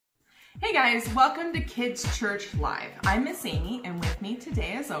Hey guys, welcome to Kids Church Live. I'm Miss Amy, and with me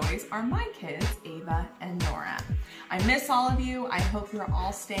today, as always, are my kids, Ava and Nora. I miss all of you. I hope you're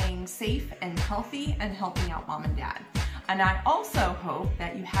all staying safe and healthy and helping out Mom and Dad. And I also hope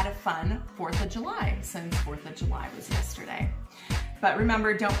that you had a fun 4th of July, since 4th of July was yesterday. But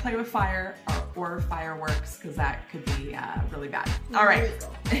remember, don't play with fire or fireworks, because that could be really bad. All right,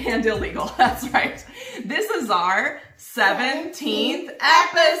 and illegal, that's right. This is our 17th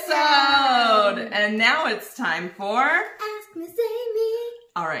episode. And now it's time for Ask Miss Amy.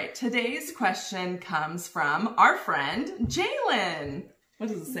 All right, today's question comes from our friend, Jalen. What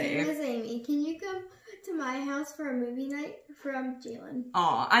does it say? Miss Amy, can you come to my house for a movie night? From Jalen.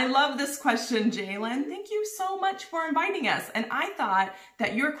 Aw, I love this question, Jalen. Thank you so much for inviting us. And I thought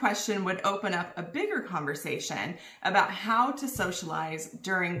that your question would open up a bigger conversation about how to socialize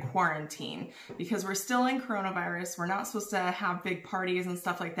during quarantine, because we're still in coronavirus. We're not supposed to have big parties and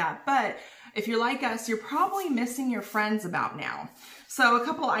stuff like that. But if you're like us, you're probably missing your friends about now. So a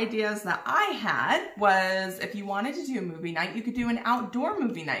couple ideas that I had was, if you wanted to do a movie night, you could do an outdoor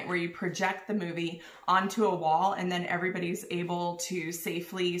movie night where you project the movie onto a wall and then everybody's able to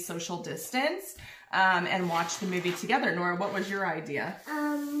safely social distance and watch the movie together. Nora, what was your idea?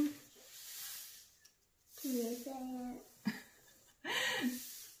 Can you say it?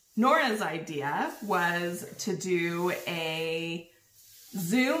 Nora's idea was to do a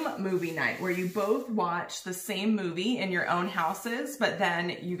Zoom movie night where you both watch the same movie in your own houses, but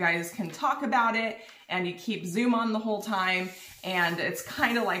then you guys can talk about it and you keep Zoom on the whole time, and it's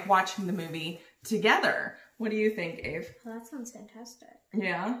kind of like watching the movie together. What do you think, Ave? Well, that sounds fantastic.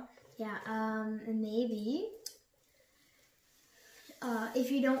 Yeah? Yeah, and maybe if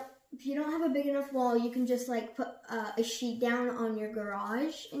you don't have a big enough wall, you can just like put a sheet down on your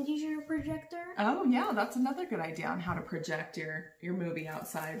garage and use your projector. Oh yeah, that's another good idea on how to project your movie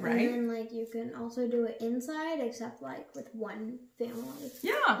outside, right? And then like you can also do it inside, except like with one family.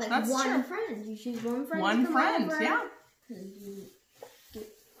 Yeah, like that's one true. friend. You choose one friend. One to come friend, over, yeah. And you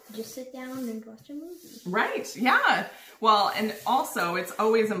just sit down and watch a movie. Right, yeah. Well, and also it's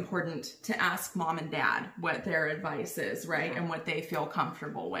always important to ask Mom and Dad what their advice is, right? And what they feel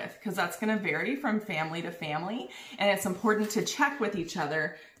comfortable with, because that's going to vary from family to family. And it's important to check with each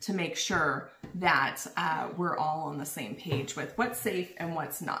other to make sure that we're all on the same page with what's safe and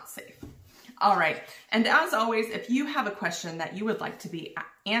what's not safe. All right. And as always, if you have a question that you would like to be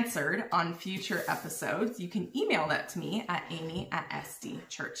answered on future episodes, you can email that to me at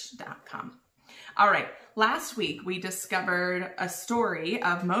amy@sdchurch.com. All right. Last week, we discovered a story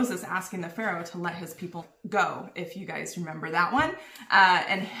of Moses asking the Pharaoh to let his people go, if you guys remember that one.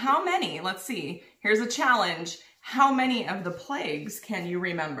 And how many, let's see, here's a challenge. How many of the plagues can you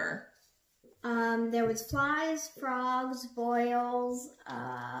remember? There was flies, frogs, boils,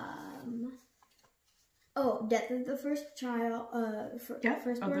 death of the first child,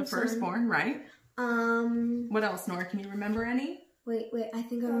 firstborn, right? What else, Nora? Can you remember any? Wait, I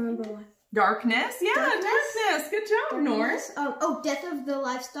think I remember one. Darkness? Yeah, darkness. Good job, Nora. Death of the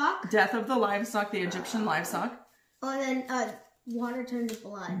livestock. Death of the livestock, the Egyptian livestock. Oh, and then water turned to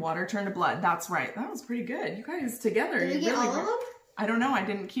blood. Water turned to blood. That's right. That was pretty good. You guys together. Did we get all of them? I don't know. I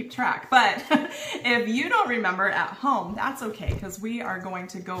didn't keep track. But if you don't remember at home, that's okay, because we are going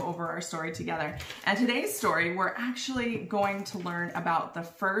to go over our story together. And today's story, we're actually going to learn about the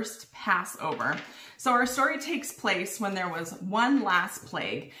first Passover. So our story takes place when there was one last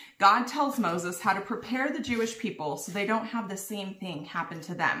plague. God tells Moses how to prepare the Jewish people so they don't have the same thing happen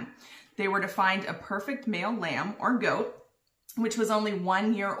to them. They were to find a perfect male lamb or goat, which was only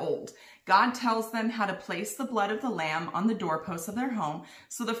 1 year old. God tells them how to place the blood of the lamb on the doorposts of their home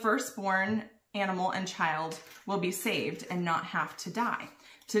so the firstborn animal and child will be saved and not have to die.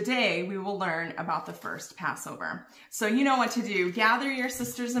 Today, we will learn about the first Passover. So you know what to do. Gather your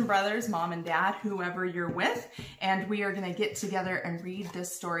sisters and brothers, Mom and Dad, whoever you're with, and we are going to get together and read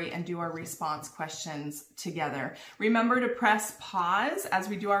this story and do our response questions together. Remember to press pause as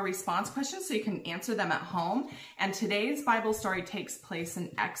we do our response questions so you can answer them at home. And today's Bible story takes place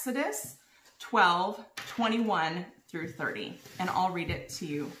in Exodus 12:21 through 30, and I'll read it to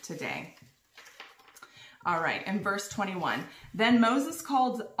you today. All right, in verse 21, then Moses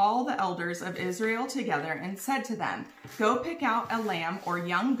called all the elders of Israel together and said to them, go pick out a lamb or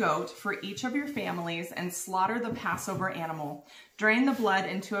young goat for each of your families and slaughter the Passover animal. Drain the blood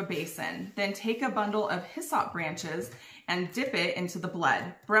into a basin. Then take a bundle of hyssop branches and dip it into the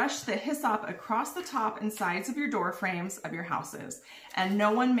blood. Brush the hyssop across the top and sides of your door frames of your houses, and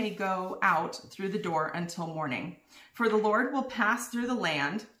no one may go out through the door until morning. For the Lord will pass through the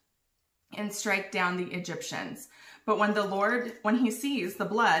land and strike down the Egyptians. But when he sees the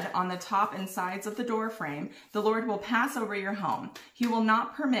blood on the top and sides of the door frame, the Lord will pass over your home. He will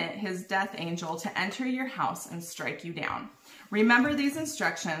not permit his death angel to enter your house and strike you down. Remember, these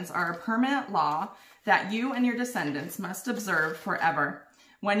instructions are a permanent law that you and your descendants must observe forever.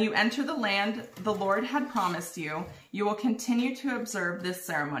 When you enter the land the Lord had promised you, you will continue to observe this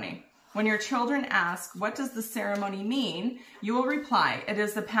ceremony. When your children ask, what does the ceremony mean? You will reply, it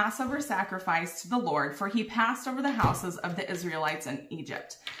is the Passover sacrifice to the Lord, for he passed over the houses of the Israelites in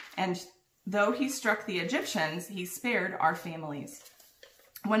Egypt. And though he struck the Egyptians, he spared our families.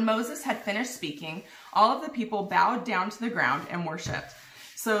 When Moses had finished speaking, all of the people bowed down to the ground and worshipped.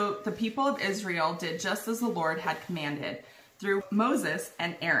 So the people of Israel did just as the Lord had commanded through Moses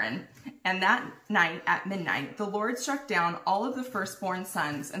and Aaron. And that night at midnight, the Lord struck down all of the firstborn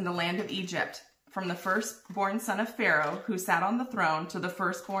sons in the land of Egypt, from the firstborn son of Pharaoh, who sat on the throne, to the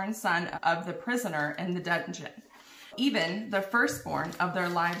firstborn son of the prisoner in the dungeon. Even the firstborn of their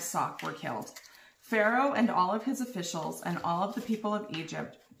livestock were killed. Pharaoh and all of his officials and all of the people of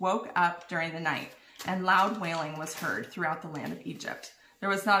Egypt woke up during the night, and loud wailing was heard throughout the land of Egypt. There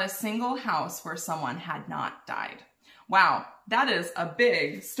was not a single house where someone had not died. Wow, that is a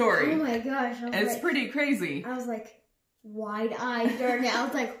big story. Oh my gosh. It's pretty crazy. I was like wide-eyed during it. I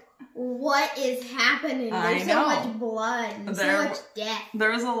was like, what is happening? There's so much blood and so much death.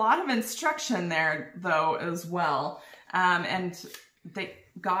 There's a lot of instruction there, though, as well. And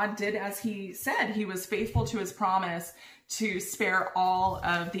God did as he said. He was faithful to his promise to spare all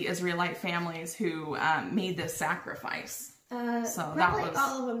of the Israelite families who made this sacrifice. So that was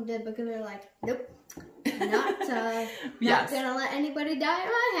all of them did, because they're like, nope. Not gonna let anybody die in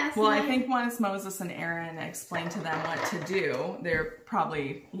my house. Well, I think once Moses and Aaron explained to them what to do, they're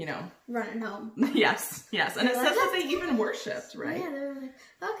probably, running home. Yes. And it says that they even worshipped, right? Yeah, they're like,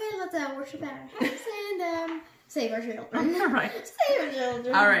 okay, let's worship at our house and save our children. Right. Save our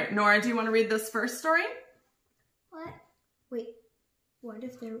children. All right, Nora, do you want to read this first story? What? Wait, what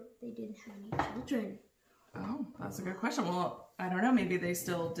if they didn't have any children? Oh, that's a good question. Well, I don't know. Maybe they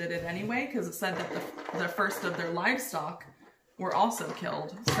still did it anyway, because it said that the first of their livestock were also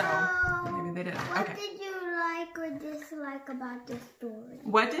killed. So maybe they didn't. What did you like or dislike about this story?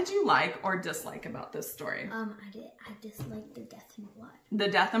 What did you like or dislike about this story? I disliked the death and blood. The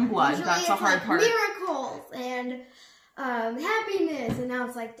death and blood. Usually that's a hard part. Miracles and happiness, and now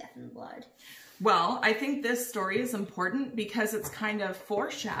it's like death and blood. Well, I think this story is important because it's kind of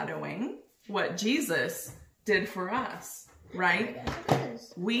foreshadowing what Jesus did for us, right?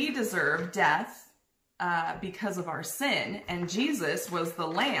 We deserve death because of our sin, and Jesus was the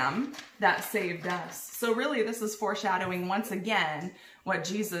lamb that saved us. So really, this is foreshadowing once again what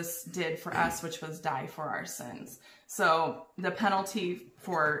Jesus did for us, which was die for our sins. So the penalty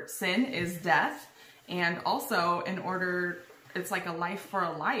for sin is death, and also it's like a life for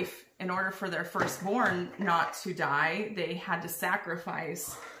a life. In order for their firstborn not to die, they had to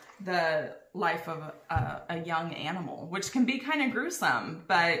sacrifice the life of a young animal, which can be kind of gruesome,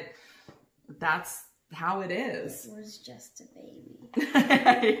 but that's how it is. It was just a baby.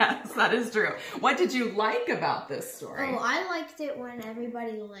 Yes, that is true. What did you like about this story? Oh, I liked it when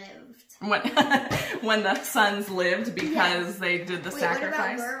everybody lived. When the sons lived because they did the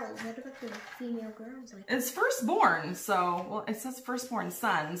sacrifice? What about girls? What about the female girls? It's firstborn, so, it says firstborn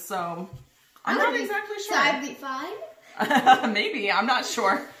son, so I'm not exactly sure. So I'd be fine? Maybe, I'm not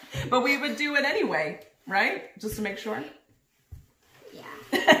sure. But we would do it anyway, right? Just to make sure?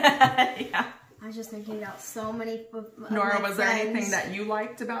 Yeah. Yeah. I was just thinking about so many of Nora, was there anything that you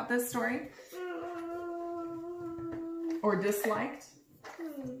liked about this story? Or disliked?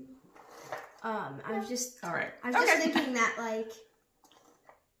 I was just... All right. I was just thinking that, like,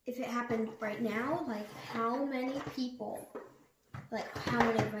 if it happened right now, like, how many people... Like, how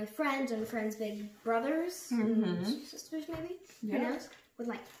many of my friends and friends' big brothers and sisters, maybe, who knows, would,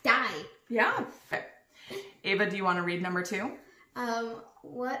 like, die. Yeah. Okay. Ava, do you want to read number 2?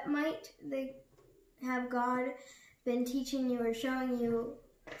 What might have God been teaching you or showing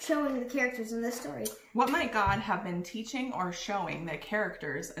the characters in this story? What might God have been teaching or showing the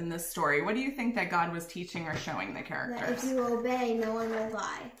characters in this story? What do you think that God was teaching or showing the characters? That if you obey, no one will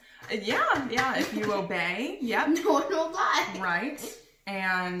die. Yeah, if you obey, yep. No one will die. Right.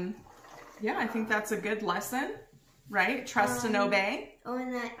 And yeah, I think that's a good lesson, right? Trust and obey. Oh,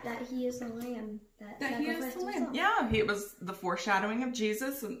 and that he is the lamb. That he is the lamb. Yeah, it was the foreshadowing of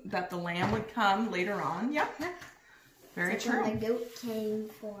Jesus, and that the lamb would come later on. Yep. Yeah. Very true. The goat came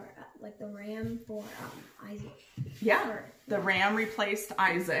for, the ram for Isaac. Yeah, the ram replaced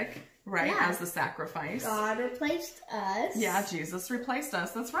Isaac. right? Yeah. As the sacrifice. God replaced us. Yeah, Jesus replaced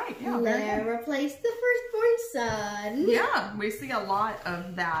us. That's right. Yeah, very Leah good. replaced the firstborn son. Yeah, we see a lot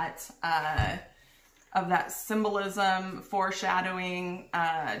of that symbolism, foreshadowing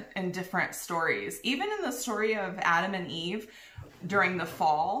in different stories. Even in the story of Adam and Eve during the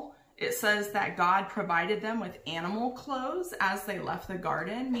fall, it says that God provided them with animal clothes as they left the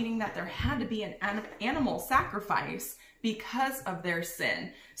garden, meaning that there had to be an animal sacrifice because of their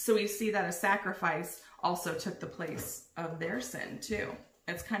sin. So we see that a sacrifice also took the place of their sin too.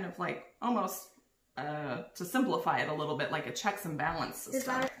 It's kind of like almost, to simplify it a little bit, like a checks and balance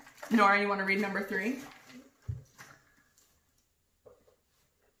system. Nora, you want to read number 3?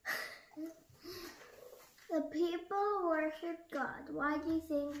 The people worshiped God. Why do you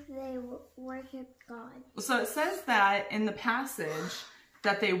think they worshiped God? So it says that in the passage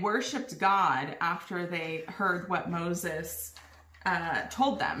that they worshiped God after they heard what Moses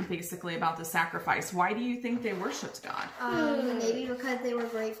told them, basically, about the sacrifice. Why do you think they worshipped God? Maybe because they were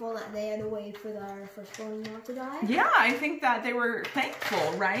grateful that they had a way for their firstborn not to die. Yeah, I think that they were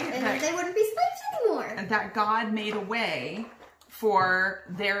thankful, right? And that they wouldn't be slaves anymore. that God made a way for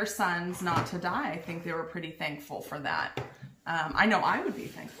their sons not to die. I think they were pretty thankful for that. I know I would be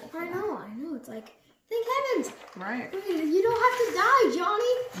thankful for that. I know. It's like, thank heavens. Right. You don't have to die,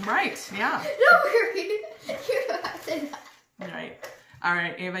 Johnny. Right, yeah. Don't worry. You don't have to die. Right. All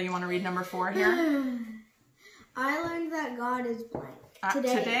right, Ava, you want to read number 4 here? I learned that God is blank.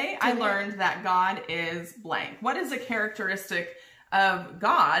 Today I learned that God is blank. What is a characteristic of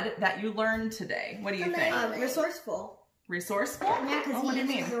God that you learned today? What do you think? Resourceful. Resourceful? Yeah, because what do he you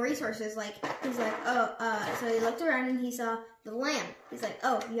mean? uses the resources. Like, he's like, so he looked around and he saw the lamb. He's like,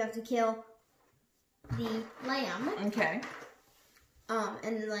 you have to kill the lamb. Okay.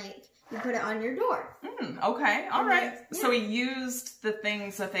 And like, you put it on your door. Okay, all right. Yeah. So he used the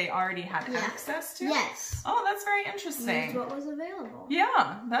things that they already had access to? Yes. Oh, that's very interesting. Used what was available.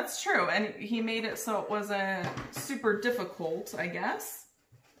 Yeah, that's true. And he made it so it wasn't super difficult, I guess.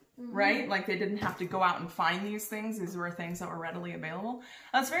 Right? Like they didn't have to go out and find these things. These were things that were readily available.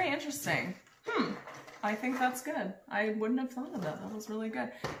 That's very interesting. I think that's good. I wouldn't have thought of that. That was really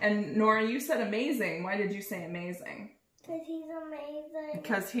good. And Nora, you said amazing. Why did you say amazing? Because he's amazing.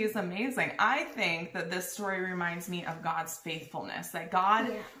 Because he's amazing. I think that this story reminds me of God's faithfulness, that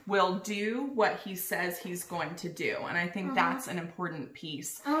God will do what he says he's going to do. And I think that's an important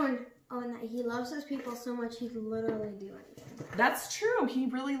piece. And that he loves his people so much he can literally do anything. That's true. He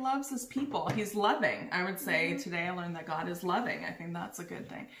really loves his people. He's loving. I would say today I learned that God is loving. I think that's a good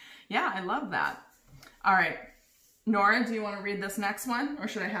thing. Yeah, I love that. All right. Nora, do you want to read this next one? Or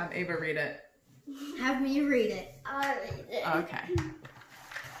should I have Ava read it? Have me read it. I'll read it. Okay.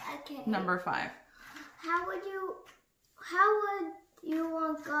 Okay. Number 5. How would you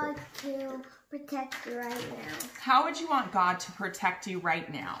want God to protect you right now? How would you want God to protect you right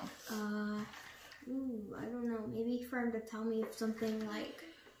now? I don't know. Maybe for him to tell me something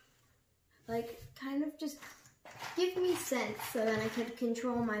like kind of just give me sense so that I could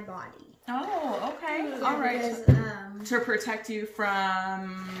control my body. Oh, okay. All right. Because, to protect you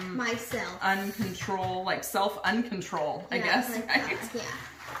from myself. Uncontrol, like self-uncontrol, I guess. Like right?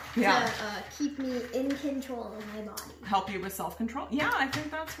 Yeah. To keep me in control of my body. Help you with self-control? Yeah, I think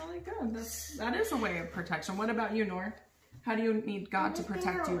that's really good. That is a way of protection. What about you, Nora? How do you need God to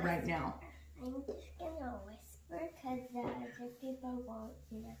protect you right now? I'm just going to whisper because the other people won't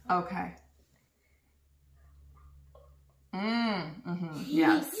hear. Okay.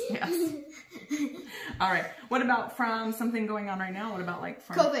 Yes. All right. What about from something going on right now? What about like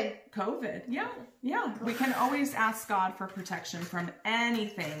from COVID? Yeah. We can always ask God for protection from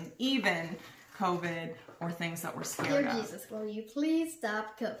anything, even COVID or things that we're scared of. Dear Jesus, will you please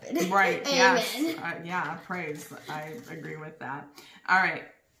stop COVID? Right. Amen. Yes. Yeah. Praise. I agree with that. All right.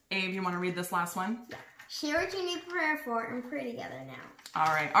 Abe, you want to read this last one? Yeah. Share what you need prayer for and pray together now.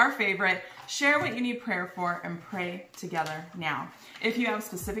 All right, our favorite, share what you need prayer for and pray together now. If you have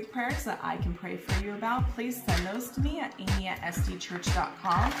specific prayers that I can pray for you about, please send those to me at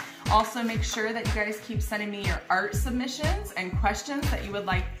amy@sdchurch.com. Also, make sure that you guys keep sending me your art submissions and questions that you would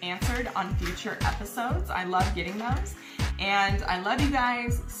like answered on future episodes. I love getting those. And I love you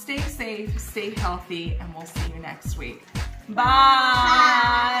guys. Stay safe, stay healthy, and we'll see you next week. Bye.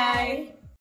 Bye.